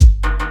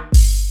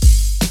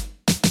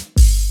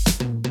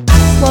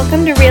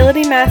Welcome to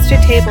Realty Master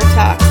Table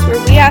Talks, where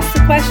we ask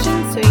the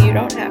questions so you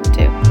don't have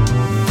to.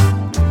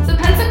 So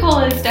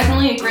Pensacola is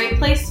definitely a great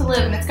place to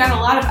live, and it's got a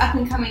lot of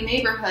up-and-coming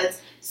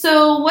neighborhoods.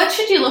 So what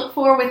should you look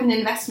for with an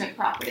investment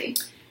property?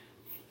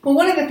 Well,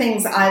 one of the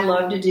things I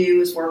love to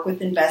do is work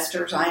with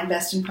investors. I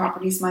invest in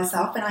properties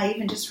myself, and I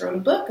even just wrote a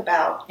book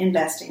about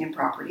investing in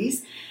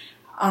properties.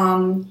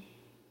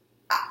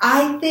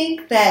 I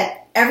think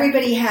that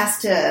everybody has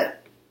to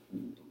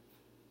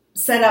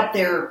set up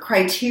their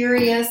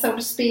criteria, so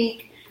to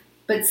speak,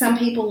 but some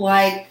people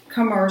like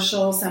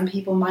commercial, some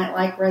people might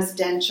like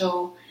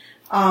residential.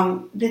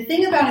 The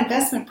thing about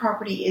investment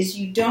property is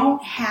you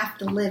don't have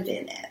to live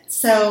in it.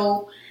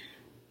 So,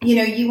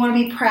 you want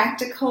to be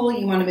practical,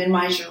 you want to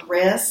minimize your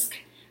risk.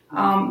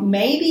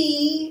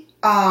 Maybe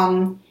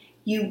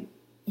you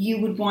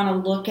would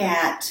want to look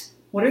at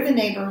what are the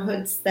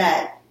neighborhoods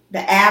that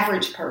the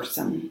average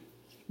person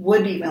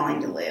would be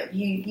willing to live.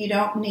 You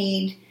don't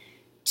need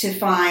to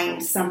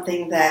find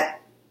something that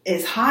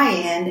is high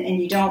end,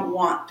 and you don't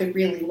want the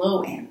really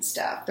low end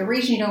stuff. The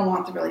reason you don't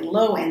want the really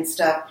low end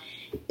stuff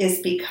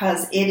is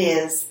because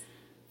it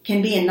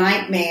can be a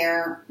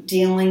nightmare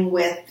dealing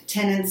with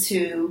tenants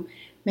who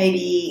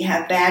maybe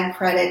have bad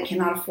credit,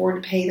 cannot afford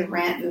to pay the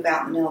rent, move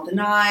out in the middle of the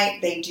night.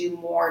 They do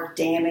more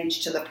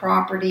damage to the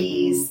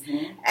properties.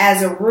 Mm-hmm.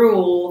 As a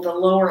rule, the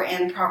lower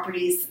end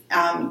properties,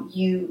 on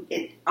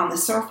the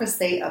surface,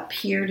 they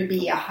appear to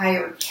be a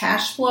higher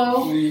cash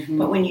flow. Mm-hmm.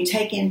 But when you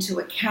take into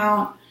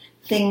account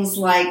things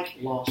like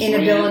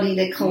inability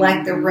to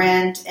collect the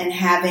rent and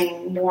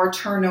having more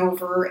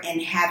turnover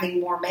and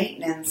having more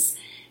maintenance,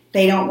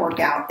 they don't work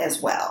out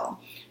as well.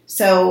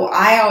 So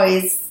I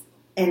always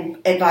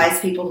advise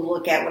people to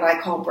look at what I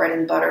call bread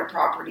and butter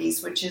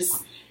properties, which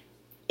is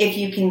if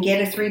you can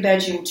get a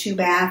 3-bedroom,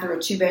 2-bath or a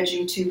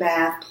 2-bedroom,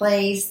 2-bath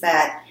place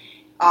that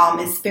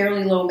is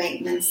fairly low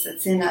maintenance,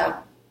 that's in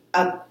a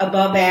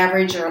above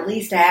average or at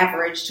least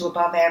average to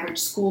above average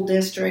school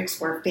districts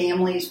where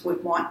families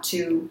would want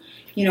to,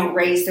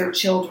 raise their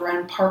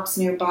children, parks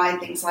nearby,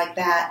 things like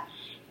that.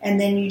 And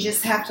then you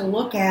just have to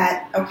look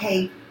at,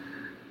 okay,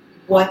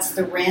 what's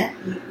the rent?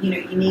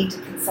 You need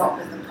to consult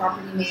with a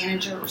property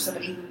manager or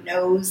somebody who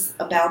knows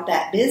about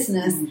that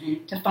business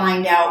to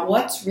find out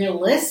what's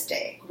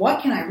realistic.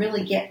 What can I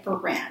really get for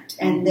rent?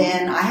 And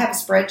then I have a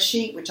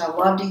spreadsheet, which I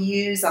love to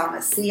use. I'm a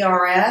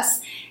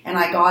CRS, and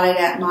I got it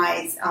at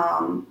my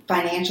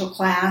financial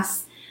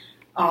class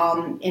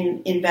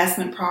in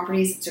investment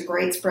properties. It's a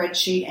great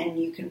spreadsheet,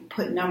 and you can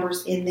put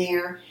numbers in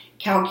there,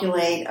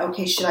 calculate,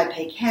 okay, should I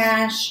pay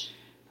cash?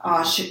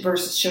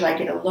 Versus should I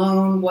get a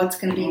loan? What's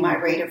going to be my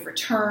rate of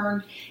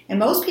return? And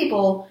most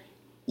people,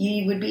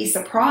 you would be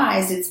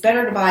surprised, it's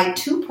better to buy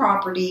 2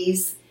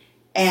 properties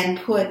and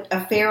put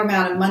a fair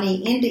amount of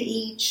money into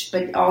each,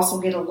 but also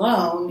get a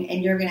loan,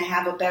 and you're going to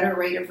have a better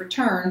rate of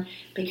return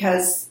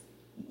because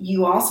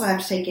you also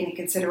have to take into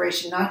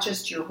consideration not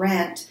just your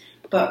rent,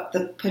 but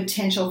the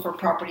potential for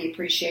property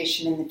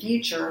appreciation in the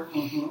future.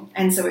 Mm-hmm.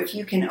 And so if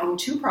you can own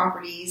 2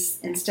 properties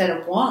instead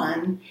of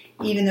 1,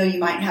 even though you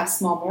might have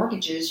small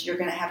mortgages, you're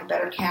going to have a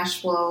better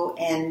cash flow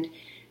and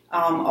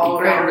all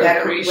around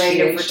better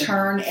rate of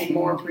return and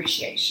more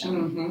appreciation.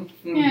 Mm-hmm.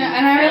 Mm-hmm. Yeah,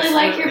 and I really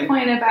like your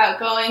point about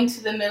going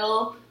to the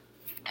middle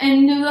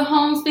end of the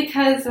homes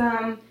because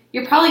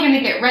you're probably going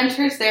to get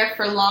renters there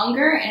for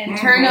longer, and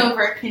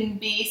turnover can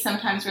be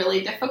sometimes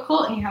really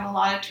difficult, and you have a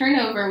lot of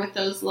turnover with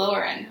those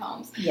lower-end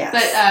homes. Yes.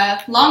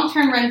 But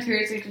long-term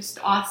renters are just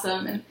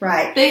awesome. And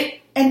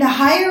right. And the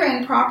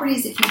higher-end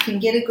properties, if you can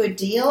get a good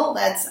deal,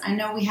 I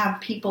know we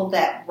have people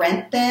that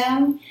rent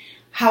them.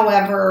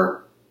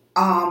 However,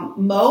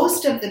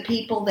 most of the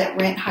people that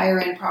rent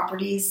higher-end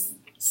properties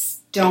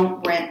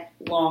don't rent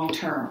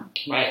long-term.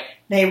 Right.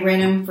 They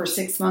rent them for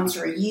 6 months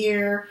or a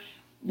year.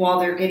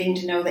 While they're getting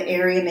to know the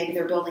area, maybe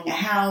they're building a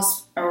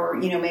house, or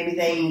maybe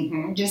they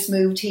just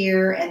moved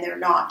here and they're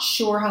not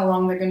sure how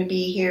long they're going to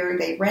be here.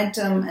 They rent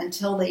them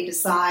until they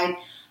decide,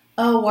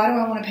 oh, why do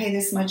I want to pay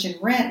this much in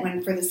rent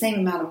when for the same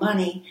amount of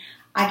money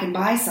I can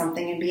buy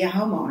something and be a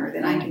homeowner,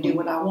 then I can do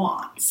what I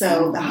want.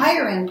 So the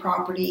higher end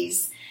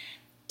properties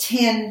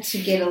tend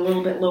to get a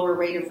little bit lower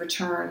rate of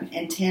return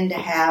and tend to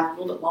have a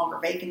little bit longer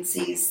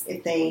vacancies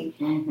if they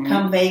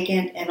come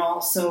vacant, and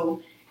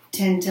also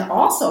tend to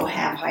also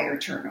have higher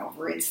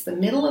turnover. It's the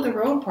middle of the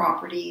road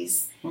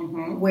properties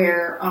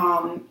where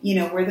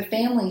where the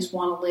families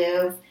want to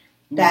live,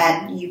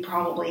 that you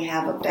probably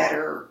have a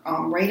better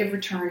rate of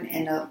return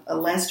and a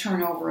less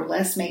turnover,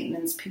 less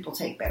maintenance. People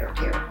take better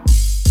care of them.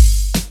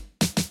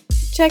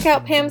 Check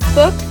out Pam's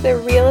book, The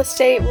Real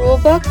Estate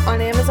Rulebook,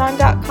 on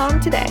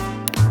Amazon.com today.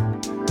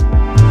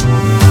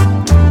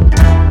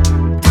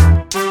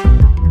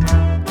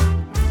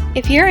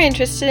 If you're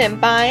interested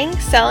in buying,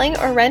 selling,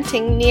 or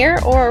renting near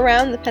or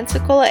around the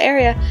Pensacola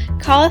area,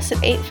 call us at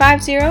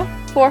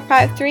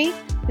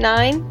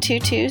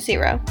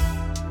 850-453-9220.